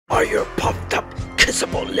Are your puffed up,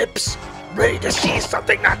 kissable lips ready to see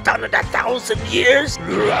something not done in 1,000 years?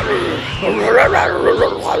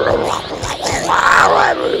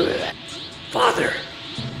 Father,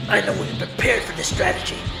 I know we've prepared for this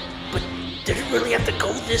strategy, but did it really have to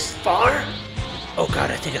go this far? Oh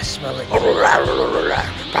God, I think I smell it.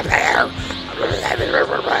 Prepare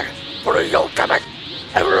for the ultimate.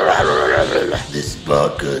 This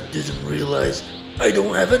vodka doesn't realize I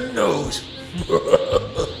don't have a nose.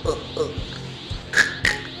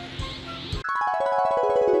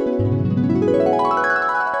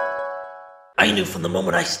 I knew from the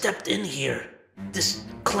moment I stepped in here, this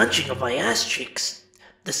clenching of my ass cheeks,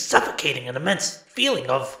 this suffocating and immense feeling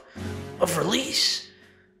of release,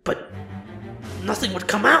 but nothing would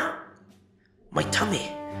come out. My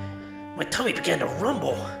tummy began to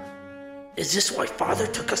rumble. Is this why Father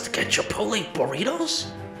took us to get Chipotle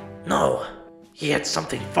burritos? No, he had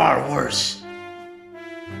something far worse.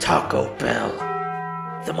 Taco Bell.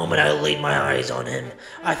 The moment I laid my eyes on him,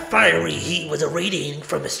 a fiery heat was irradiating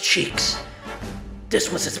from his cheeks. This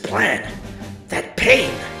was his plan. That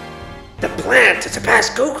pain. The plan to surpass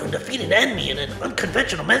Goku and defeat an enemy in an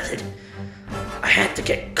unconventional method. I had to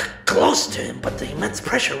get close to him, but the immense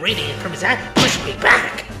pressure radiating from his ass pushed me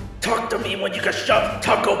back. Talk to me when you can shove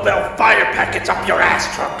Taco Bell fire packets up your ass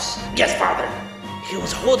trunks. Yes, Father. He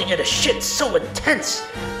was holding in a shit so intense,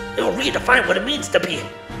 it will redefine what it means to be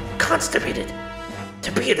constipated.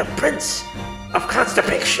 To be the prince of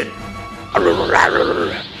constipation.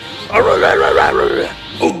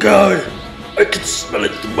 Oh God, I can smell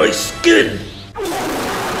it through my skin.